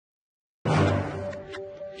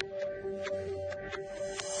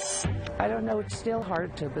I don't know, it's still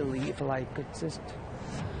hard to believe. Like, it's just,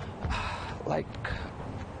 like,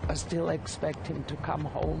 I still expect him to come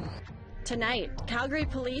home. Tonight, Calgary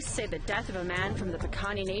police say the death of a man from the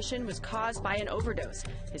Piikani Nation was caused by an overdose.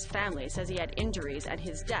 His family says he had injuries and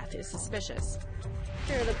his death is suspicious.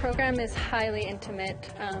 Sure, the program is highly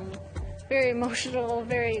intimate, very emotional,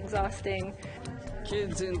 very exhausting.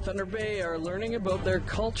 Kids in Thunder Bay are learning about their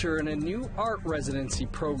culture in a new art residency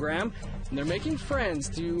program, and they're making friends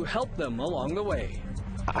to help them along the way.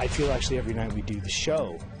 I feel actually every night we do the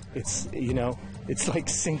show, it's, you know, it's like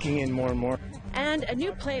sinking in more and more. And a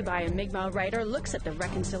new play by a Mi'kmaq writer looks at the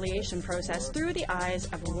reconciliation process through the eyes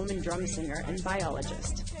of a woman drum singer and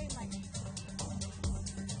biologist.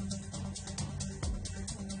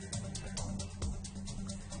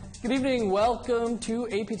 Good evening. Welcome to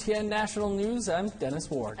APTN National News. I'm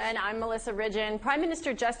Dennis Ward. And I'm Melissa Ridgen. Prime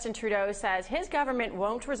Minister Justin Trudeau says his government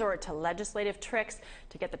won't resort to legislative tricks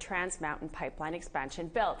to get the Trans Mountain Pipeline expansion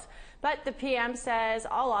built. But the PM says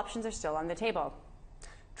all options are still on the table.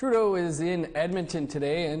 Trudeau is in Edmonton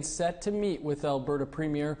today and set to meet with Alberta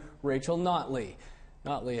Premier Rachel Notley.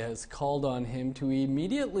 Notley has called on him to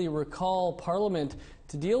immediately recall Parliament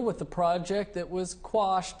to deal with the project that was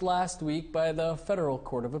quashed last week by the Federal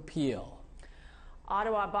Court of Appeal.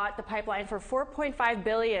 Ottawa bought the pipeline for $4.5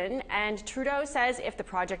 billion, and Trudeau says if the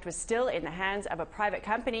project was still in the hands of a private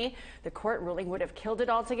company, the court ruling would have killed it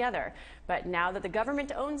altogether. But now that the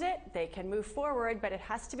government owns it, they can move forward, but it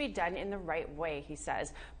has to be done in the right way, he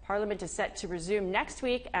says. Parliament is set to resume next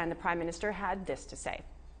week, and the Prime Minister had this to say.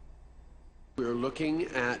 We're looking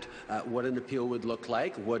at what an appeal would look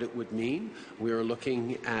like, what it would mean. We are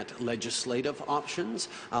looking at legislative options,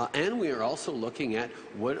 and we are also looking at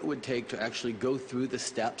what it would take to actually go through the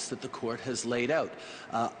steps that the court has laid out.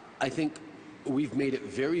 I think we've made it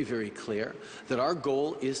very, very clear that our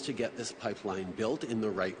goal is to get this pipeline built in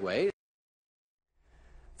the right way.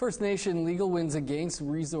 First Nation legal wins against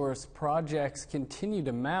resource projects continue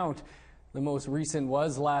to mount. The most recent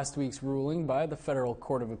was last week's ruling by the Federal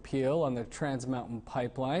Court of Appeal on the Trans Mountain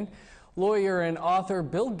Pipeline. Lawyer and author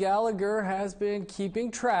Bill Gallagher has been keeping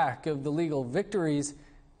track of the legal victories, and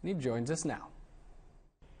he joins us now.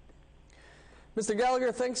 Mr.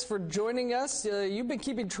 Gallagher, thanks for joining us. You've been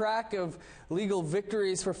keeping track of legal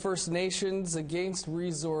victories for First Nations against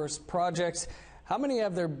resource projects. How many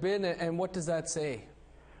have there been, and what does that say?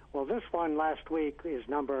 Well, this one last week is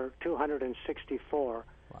number 264.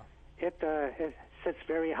 It sits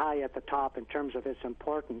very high at the top in terms of its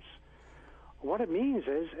importance. What it means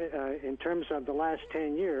is, in terms of the last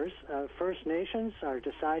 10 years, First Nations are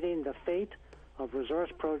deciding the fate of resource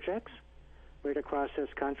projects right across this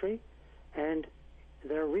country, and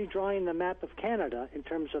they're redrawing the map of Canada in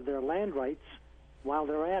terms of their land rights while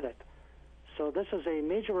they're at it. So this is a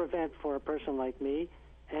major event for a person like me,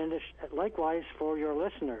 and likewise for your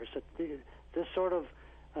listeners. This sort of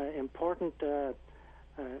important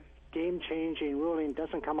game-changing ruling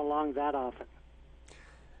doesn't come along that often.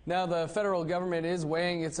 Now, the federal government is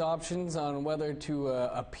weighing its options on whether to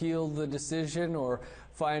appeal the decision or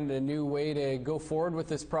find a new way to go forward with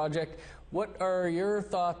this project. What are your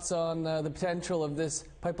thoughts on the potential of this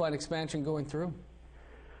pipeline expansion going through?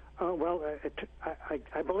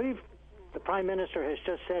 I believe the Prime Minister has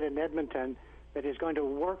just said in Edmonton that he's going to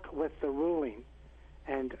work with the ruling,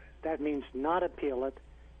 and that means not appeal it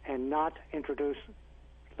and not introduce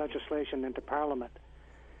legislation into Parliament.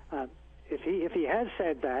 If he has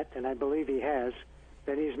said that, and I believe he has,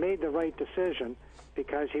 then he's made the right decision,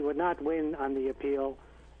 because he would not win on the appeal,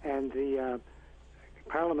 and the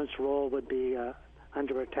Parliament's role would be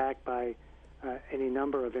under attack by any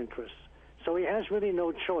number of interests. So he has really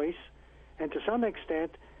no choice, and to some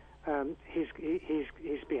extent, he's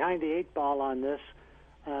behind the eight ball on this.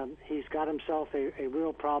 He's got himself a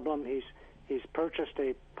real problem. He's purchased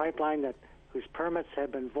a pipeline whose permits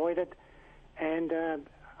have been voided, and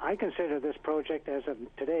I consider this project, as of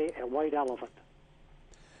today, a white elephant.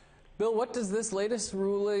 Bill, what does this latest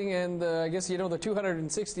ruling and I guess, you know, the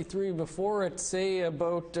 263 before it say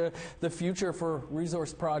about the future for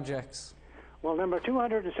resource projects? Well, number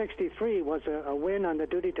 263 was a win on the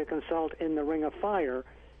duty to consult in the Ring of Fire,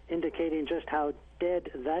 indicating just how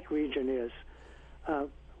dead that region is.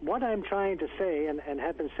 What I'm trying to say, and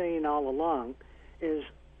have been saying all along, is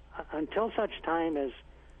until such time as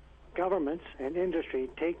governments and industry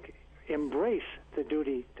embrace the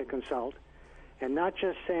duty to consult and not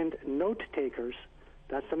just send note takers,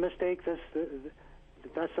 that's the mistake this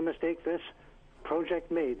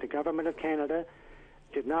project made. The Government of Canada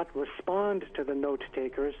did not respond to the note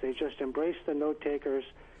takers. They just embraced the note takers,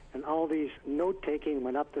 and all these note taking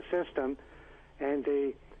went up the system, and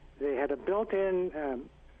they had a built-in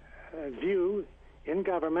view in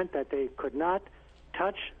government that they could not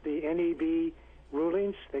touch the NEB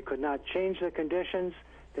rulings, they could not change the conditions,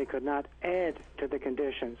 they could not add to the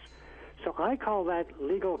conditions. So I call that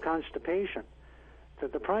legal constipation.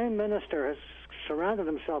 That the Prime Minister has surrounded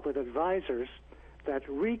himself with advisors that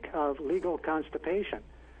reek of legal constipation.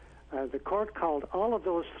 The court called all of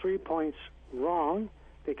those 3 points wrong.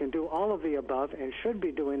 They can do all of the above and should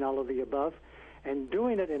be doing all of the above, and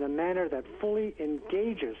doing it in a manner that fully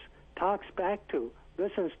engages, talks back to,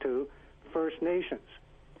 listens to First Nations.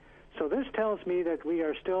 So this tells me that we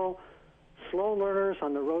are still slow learners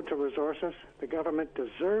on the road to resources. The government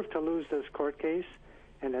deserved to lose this court case,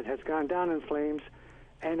 and it has gone down in flames,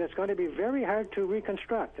 and it's going to be very hard to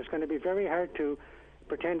reconstruct. It's going to be very hard to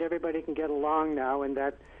pretend everybody can get along now, and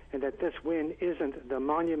that this win isn't the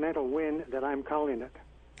monumental win that I'm calling it.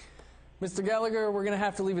 Mr. Gallagher, we're going to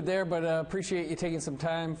have to leave it there, but appreciate you taking some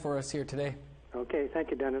time for us here today. Okay,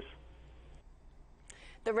 thank you, Dennis.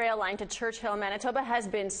 The rail line to Churchill, Manitoba has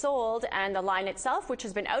been sold, and the line itself, which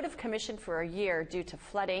has been out of commission for a year due to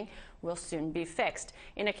flooding, will soon be fixed.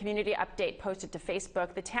 In a community update posted to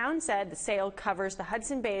Facebook, the town said the sale covers the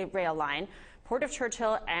Hudson Bay rail line, Port of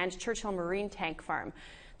Churchill, and Churchill Marine Tank Farm.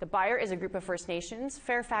 The buyer is a group of First Nations,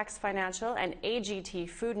 Fairfax Financial, and AGT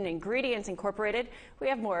Food and Ingredients Incorporated. We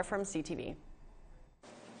have more from CTV.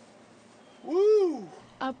 Woo!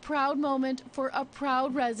 A proud moment for a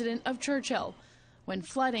proud resident of Churchill. When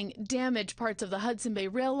flooding damaged parts of the Hudson Bay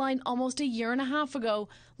rail line almost a year and a half ago,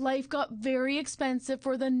 life got very expensive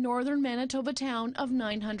for the northern Manitoba town of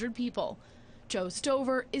 900 people. Joe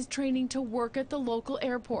Stover is training to work at the local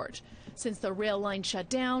airport. Since the rail line shut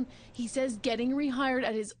down, he says getting rehired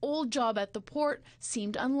at his old job at the port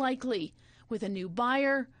seemed unlikely. With a new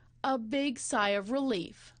buyer, a big sigh of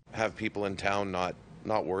relief. Have people in town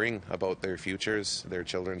not worrying about their futures, their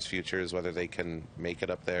children's futures, whether they can make it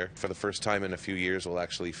up there. For the first time in a few years, we'll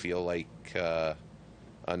actually feel like a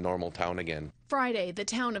normal town again. Friday, the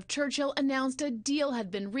town of Churchill announced a deal had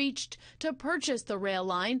been reached to purchase the rail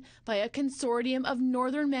line by a consortium of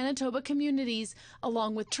northern Manitoba communities,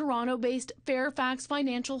 along with Toronto-based Fairfax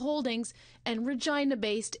Financial Holdings and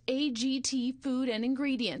Regina-based AGT Food and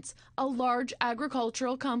Ingredients, a large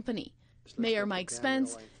agricultural company. Mayor Mike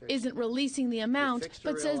Spence isn't releasing the amount,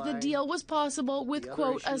 but says the deal was possible with,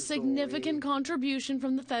 quote, a significant contribution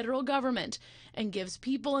from the federal government, and gives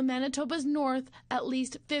people in Manitoba's north at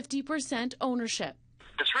least 50% ownership.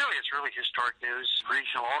 It's really historic news.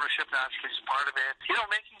 Regional ownership naturally is part of it.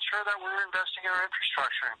 Making sure that we're investing in our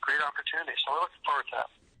infrastructure and great opportunities. So we're looking forward to that.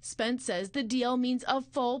 Spence says the deal means a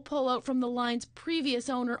full pullout from the line's previous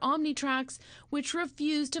owner, Omnitracks, which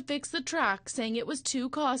refused to fix the track, saying it was too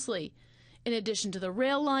costly. In addition to the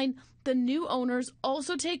rail line, the new owners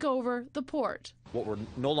also take over the port. What we're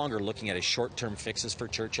no longer looking at is short-term fixes for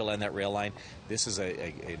Churchill and that rail line. This is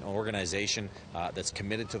an organization that's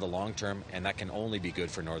committed to the long term, and that can only be good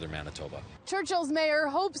for northern Manitoba. Churchill's mayor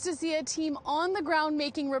hopes to see a team on the ground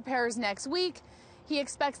making repairs next week. He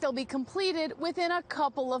expects they'll be completed within a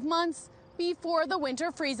couple of months before the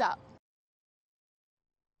winter freeze-up.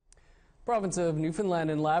 Province of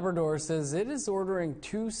Newfoundland and Labrador says it is ordering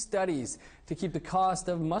 2 studies to keep the cost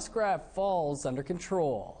of Muskrat Falls under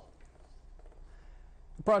control.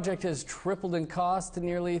 The project has tripled in cost to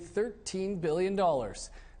nearly $13 billion.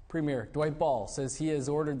 Premier Dwight Ball says he has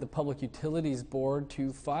ordered the Public Utilities Board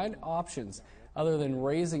to find options other than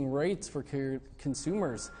raising rates for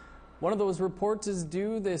consumers. One of those reports is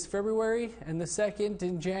due this February and the second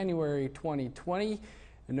in January 2020.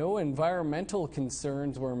 No environmental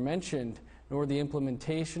concerns were mentioned, nor the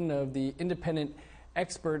implementation of the Independent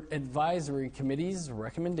Expert Advisory Committee's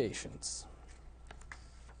recommendations.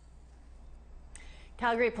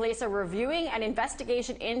 Calgary police are reviewing an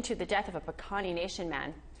investigation into the death of a Piikani Nation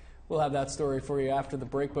man. We'll have that story for you after the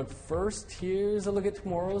break, but first, here's a look at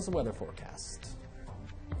tomorrow's weather forecast.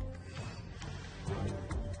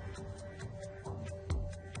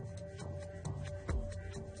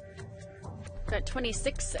 Got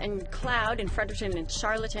 26 and cloud in Fredericton and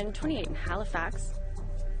Charlottetown, 28 in Halifax.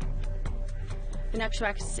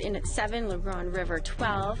 Penetrakis in at 7, Le Grand River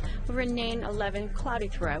 12, over in Nain 11, cloudy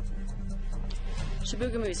throughout.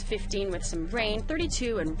 Chibougamau 15 with some rain,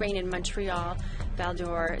 32 and rain in Montreal,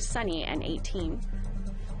 Val-d'Or sunny and 18.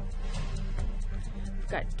 We've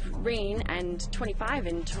got rain and 25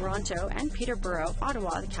 in Toronto and Peterborough.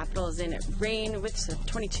 Ottawa, the capital, is in rain with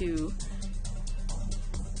 22.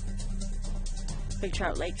 Big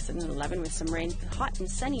Trout Lake's in 11 with some rain, hot and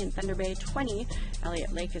sunny in Thunder Bay, 20.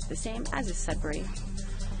 Elliott Lake is the same, as is Sudbury.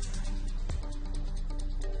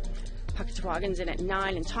 Puckatawagan's in at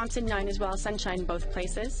 9 and Thompson 9 as well, sunshine both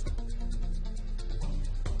places.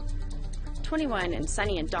 21 and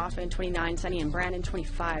sunny in Dauphin, 29 sunny in Brandon,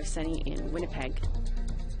 25 sunny in Winnipeg.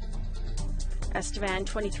 Estevan,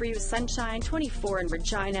 23 with sunshine, 24 in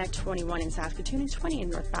Regina, 21 in Saskatoon, and 20 in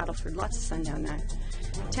North Battleford. Lots of sun down there.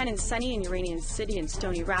 10 and sunny in Uranian City and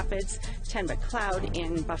Stony Rapids, 10 but cloud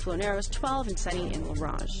in Buffalo Narrows, 12 and sunny in La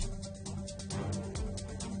Ronge.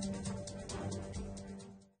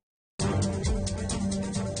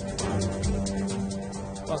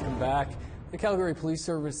 Welcome back. The Calgary Police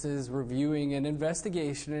Service is reviewing an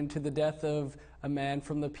investigation into the death of a man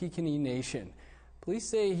from the Piikani Nation. Police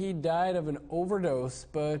say he died of an overdose,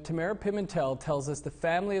 but Tamara Pimentel tells us the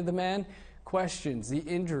family of the man questions the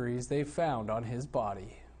injuries they found on his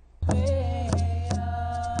body.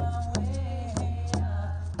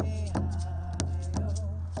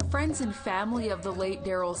 Friends and family of the late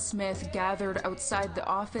Daryl Smith gathered outside the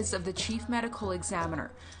office of the Chief Medical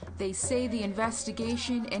Examiner. They say the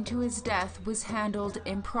investigation into his death was handled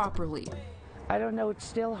improperly. I don't know, it's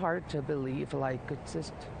still hard to believe, it's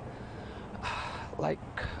just, I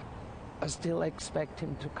still expect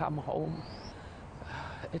him to come home.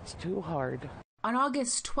 It's too hard. On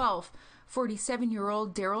August 12th,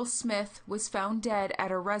 47-year-old Daryl Smith was found dead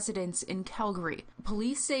at a residence in Calgary.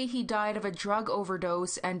 Police say he died of a drug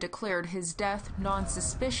overdose and declared his death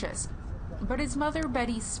non-suspicious. But his mother,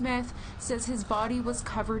 Betty Smith, says his body was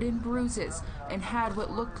covered in bruises and had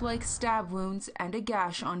what looked like stab wounds and a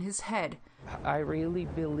gash on his head. I really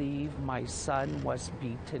believe my son was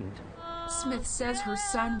beaten. Smith says her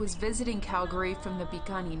son was visiting Calgary from the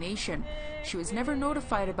Piikani Nation. She was never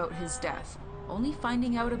notified about his death, only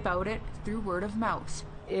finding out about it through word of mouth.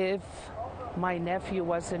 If my nephew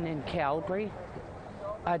wasn't in Calgary,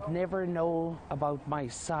 I'd never know about my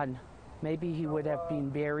son. Maybe he would have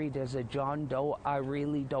been buried as a John Doe. I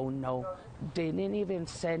really don't know. They didn't even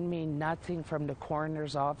send me nothing from the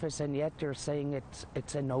coroner's office, and yet they're saying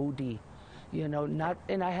it's an OD.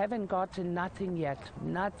 And I haven't gotten nothing yet.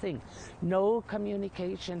 Nothing. No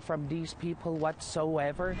communication from these people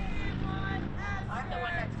whatsoever.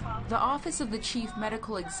 The Office of the Chief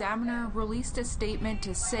Medical Examiner released a statement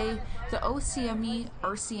to say the OCME,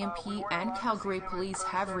 RCMP, and Calgary Police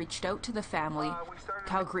have reached out to the family.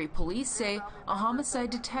 Calgary Police say a homicide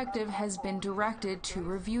detective has been directed to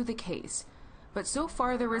review the case. But so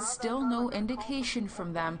far there is still no indication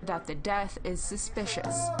from them that the death is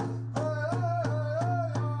suspicious.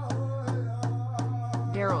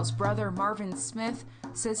 Daryl's brother, Marvin Smith,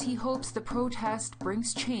 says he hopes the protest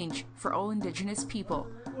brings change for all Indigenous people.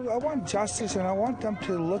 I want justice, and I want them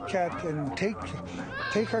to look at and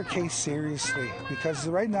take our case seriously, because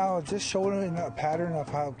right now it's just showing a pattern of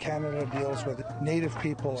how Canada deals with Native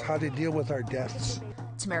peoples, how they deal with our deaths.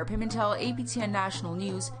 Tamara Pimentel, APTN National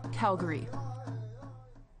News, Calgary.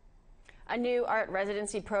 A new art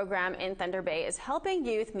residency program in Thunder Bay is helping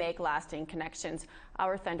youth make lasting connections.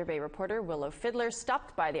 Our Thunder Bay reporter Willow Fiddler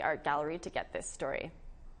stopped by the art gallery to get this story.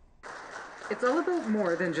 It's all about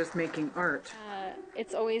more than just making art.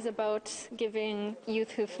 It's always about giving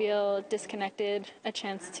youth who feel disconnected a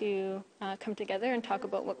chance to come together and talk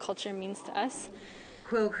about what culture means to us.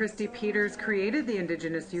 Quill Christy Peters created the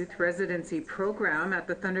Indigenous Youth Residency Program at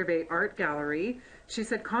the Thunder Bay Art Gallery. She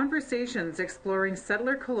said conversations exploring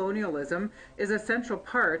settler colonialism is a central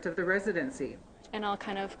part of the residency. And I'll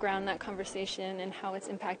kind of ground that conversation in how it's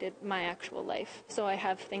impacted my actual life. So I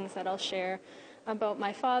have things that I'll share about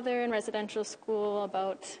my father in residential school,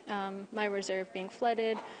 about my reserve being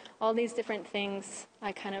flooded, all these different things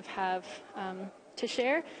I kind of have to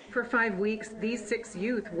share. For 5 weeks, these 6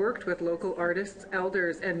 youth worked with local artists,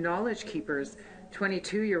 elders, and knowledge keepers.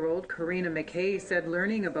 22-year-old Karina McKay said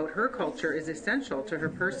learning about her culture is essential to her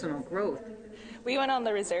personal growth. We went on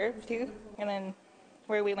the reserve too, and then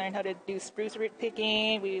where we learned how to do spruce root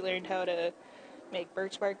picking, we learned how to make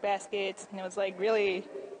birch bark baskets, and it was really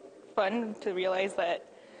fun to realize that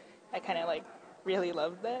I kind of really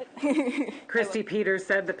loved that. Christy Peters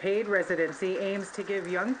said the paid residency aims to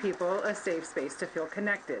give young people a safe space to feel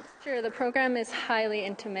connected. Sure, the program is highly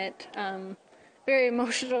intimate, very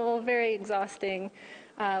emotional, very exhausting,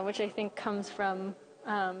 which I think comes from,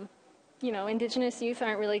 Indigenous youth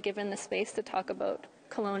aren't really given the space to talk about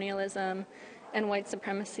colonialism and white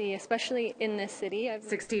supremacy, especially in this city.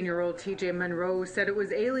 16-year-old TJ Monroe said it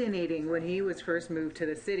was alienating when he was first moved to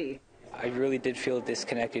the city. I really did feel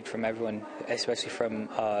disconnected from everyone, especially from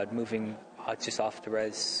moving just off the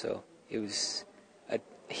res. So it was a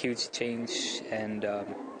huge change and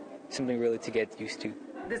something really to get used to.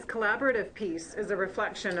 This collaborative piece is a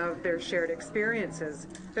reflection of their shared experiences.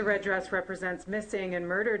 The red dress represents missing and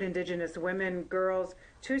murdered Indigenous women, girls,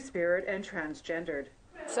 Two-Spirit, and transgendered.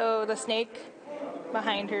 So the snake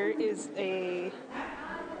behind her is a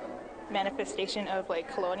manifestation of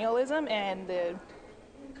like colonialism and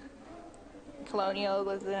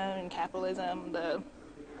capitalism, the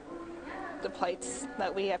plights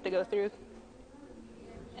that we have to go through,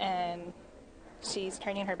 and she's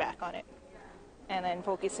turning her back on it and then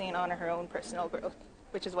focusing on her own personal growth,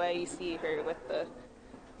 which is why you see her with the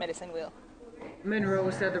medicine wheel. Monroe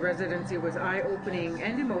said the residency was eye-opening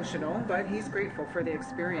and emotional, but he's grateful for the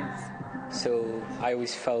experience. So I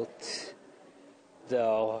always felt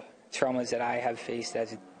the traumas that I have faced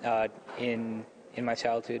as in my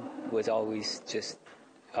childhood was always just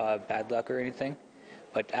bad luck or anything.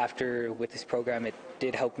 But with this program, it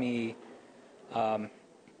did help me, I'd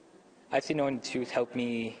say knowing the truth helped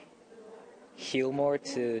me heal more,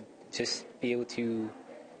 to just be able to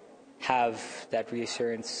have that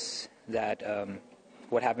reassurance that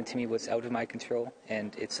what happened to me was out of my control,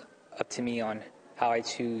 and it's up to me on how I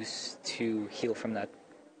choose to heal from that.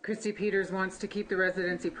 Christy Peters wants to keep the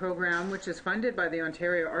residency program, which is funded by the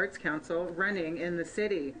Ontario Arts Council, running in the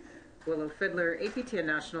city. Willow Fiddler, APTN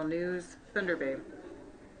National News, Thunder Bay.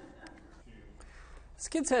 As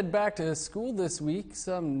kids head back to school this week,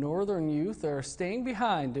 some northern youth are staying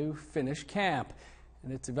behind to finish camp.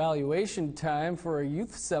 And it's evaluation time for a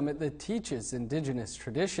youth summit that teaches Indigenous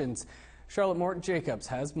traditions. Charlotte Morton-Jacobs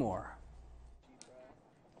has more.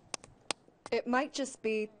 It might just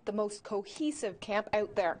be the most cohesive camp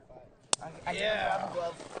out there.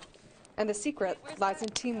 And the secret lies in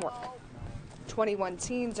teamwork. 21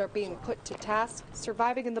 teens are being put to task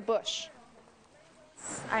surviving in the bush.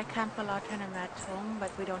 I camp a lot when I'm at home,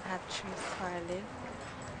 but we don't have trees where I live.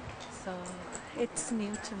 So it's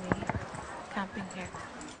new to me, camping here.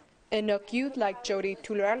 Inuk youth like Jody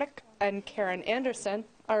Tulerlik and Karen Anderson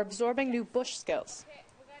are absorbing new bush skills.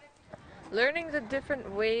 Learning the different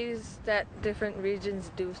ways that different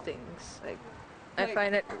regions do things. I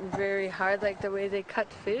find it very hard, like the way they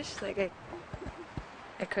cut fish.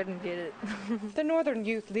 I couldn't get it. The Northern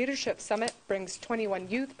Youth Leadership Summit brings 21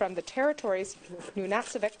 youth from the territories,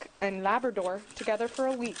 Nunavut and Labrador, together for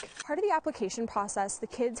a week. Part of the application process, the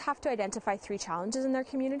kids have to identify 3 challenges in their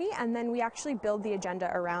community, and then we actually build the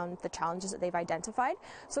agenda around the challenges that they've identified.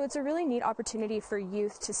 So it's a really neat opportunity for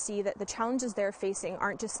youth to see that the challenges they're facing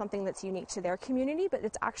aren't just something that's unique to their community, but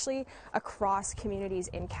it's actually across communities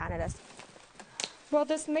in Canada. While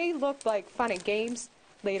this may look like fun and games,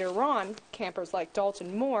 later on, campers like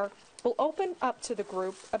Dalton Moore will open up to the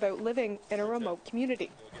group about living in a remote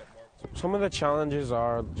community. Some of the challenges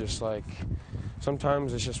are just like,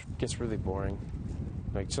 sometimes it just gets really boring.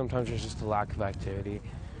 Like sometimes there's just a lack of activity.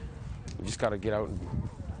 You just got to get out and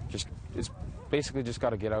it's basically just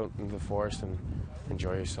got to get out into the forest and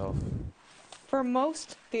enjoy yourself. For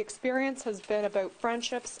most, the experience has been about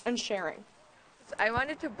friendships and sharing. I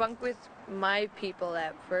wanted to bunk with my people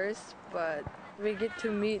at first, but we get to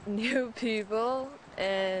meet new people,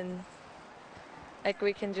 and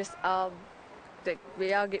we can just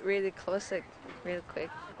we all get really close real quick.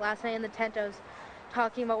 Last night in the tent I was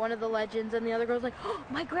talking about one of the legends, and the other girl's like, oh,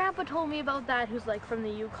 my grandpa told me about that, who's like from the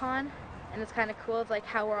Yukon. And it's kind of cool. It's like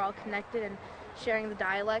how we're all connected and sharing the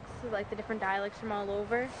dialects, like the different dialects from all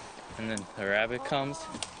over. And then the rabbit comes.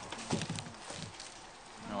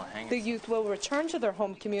 The youth will return to their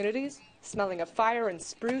home communities, smelling of fire and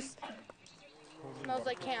spruce. Smells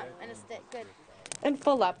like camp, and it's good. And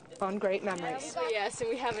full up on great memories. Yes, and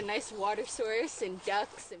we have a nice water source and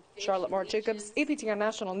ducks and fish. Charlotte Moore-Jacobs, APTN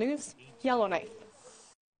National News, Yellowknife.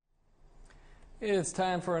 It's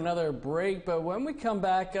time for another break, but when we come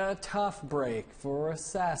back, a tough break for a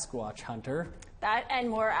Sasquatch hunter. That and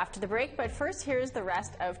more after the break, but first here's the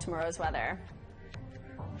rest of tomorrow's weather.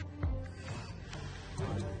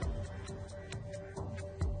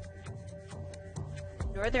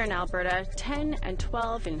 Northern Alberta, 10 and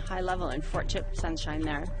 12 in high level and Fort Chip, sunshine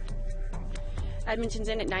there. Edmonton's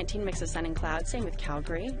in at 19, mix of sun and clouds, same with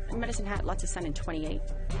Calgary. Medicine Hat, lots of sun and 28.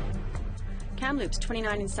 Kamloops,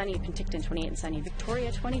 29 and sunny, Penticton, 28 and sunny.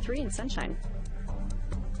 Victoria, 23 and sunshine.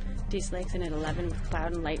 Dease Lake's in at 11 with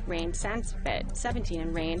cloud and light rain. Sandspit, 17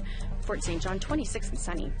 and rain. Fort St. John, 26 and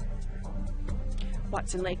sunny.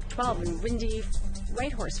 Watson Lake, 12 and windy.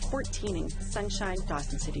 Whitehorse, 14 and sunshine.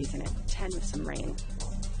 Dawson City's in at 10 with some rain.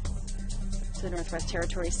 To the Northwest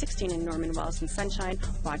Territories, 16 in Norman Wells and sunshine.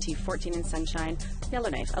 Wauti, 14 in sunshine.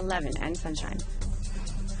 Yellowknife, 11 and sunshine.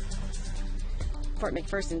 Fort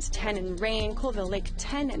McPherson's 10 in rain. Colville Lake,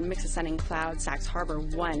 10 and mix of sun and cloud. Sax Harbor,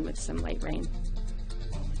 1 with some light rain.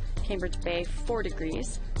 Cambridge Bay, 4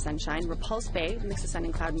 degrees, sunshine. Repulse Bay, mix of sun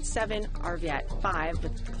and cloud, and 7. Arviat, 5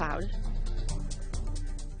 with cloud.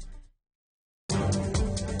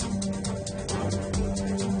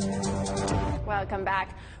 Welcome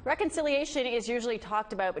back. Reconciliation is usually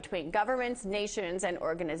talked about between governments, nations, and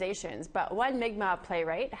organizations, but one Mi'kmaq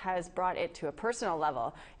playwright has brought it to a personal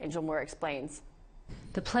level. Angel Moore explains.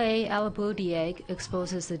 The play Alaboodieg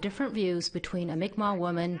exposes the different views between a Mi'kmaq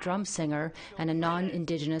woman drum singer and a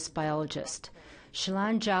non-Indigenous biologist.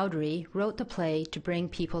 Shilan Chowdhury wrote the play to bring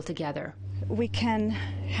people together. We can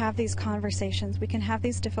have these conversations, we can have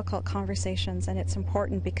these difficult conversations, and it's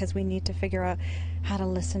important because we need to figure out how to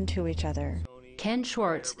listen to each other. Ken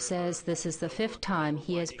Schwartz says this is the 5th time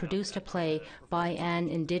he has produced a play by an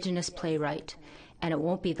Indigenous playwright, and it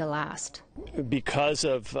won't be the last. Because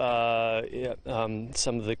of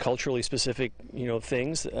some of the culturally specific,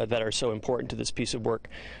 things that are so important to this piece of work,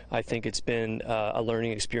 I think it's been a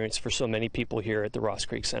learning experience for so many people here at the Ross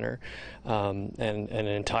Creek Center, and an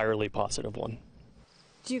entirely positive one.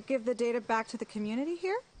 Do you give the data back to the community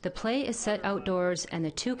here? The play is set outdoors, and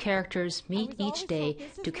the 2 characters meet each day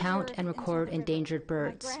to count and record endangered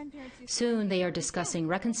birds. Soon they are discussing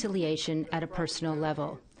reconciliation at a personal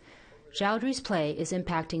level. Chowdhury's play is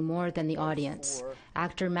impacting more than the audience.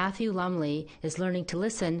 Actor Matthew Lumley is learning to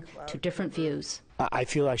listen to different views. I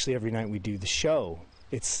feel actually every night we do the show,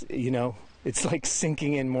 it's like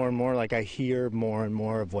sinking in more and more, like I hear more and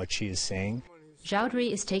more of what she is saying.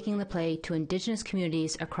 Chowdhury is taking the play to Indigenous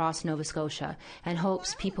communities across Nova Scotia and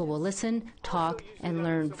hopes people will listen, talk, and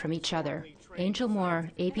learn from each other. Angel Moore,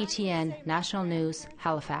 APTN National News,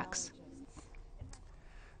 Halifax.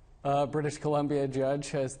 A British Columbia judge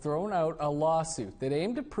has thrown out a lawsuit that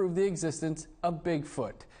aimed to prove the existence of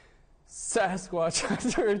Bigfoot. Sasquatch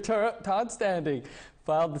hunter Todd Standing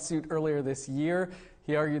filed the suit earlier this year.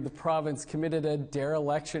 He argued the province committed a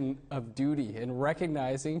dereliction of duty in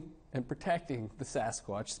recognizing and protecting the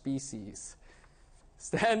Sasquatch species.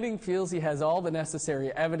 Standing feels he has all the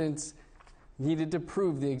necessary evidence needed to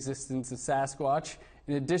prove the existence of Sasquatch.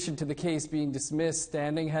 In addition to the case being dismissed,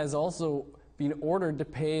 Standing has also been ordered to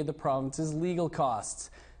pay the province's legal costs.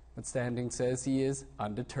 But Standing says he is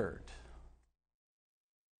undeterred.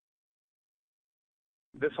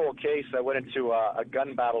 This whole case, I went into a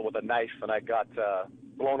gun battle with a knife and I got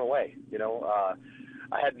blown away.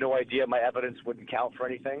 I had no idea my evidence wouldn't count for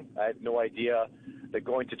anything. I had no idea that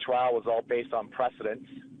going to trial was all based on precedents.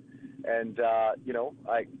 And, I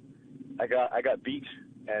got beat.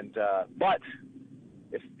 And, but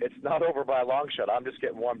it's not over by a long shot. I'm just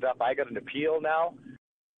getting warmed up. I got an appeal now.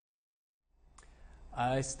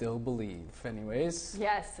 I still believe, anyways.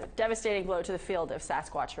 Yes, a devastating blow to the field of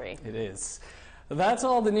Sasquatchery. It is. That's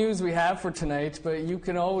all the news we have for tonight, but you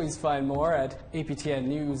can always find more at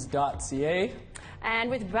aptnnews.ca.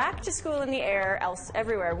 And with back to school in the air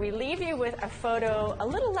everywhere, we leave you with a photo a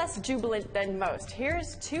little less jubilant than most.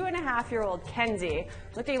 Here's 2.5-year-old Kenzie,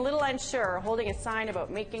 looking a little unsure, holding a sign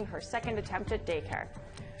about making her second attempt at daycare.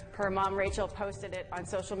 Her mom, Rachel, posted it on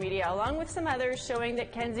social media, along with some others, showing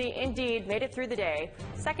that Kenzie indeed made it through the day.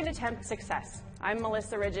 Second attempt success. I'm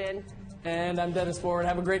Melissa Ridgen. And I'm Dennis Ford.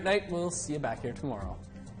 Have a great night. We'll see you back here tomorrow.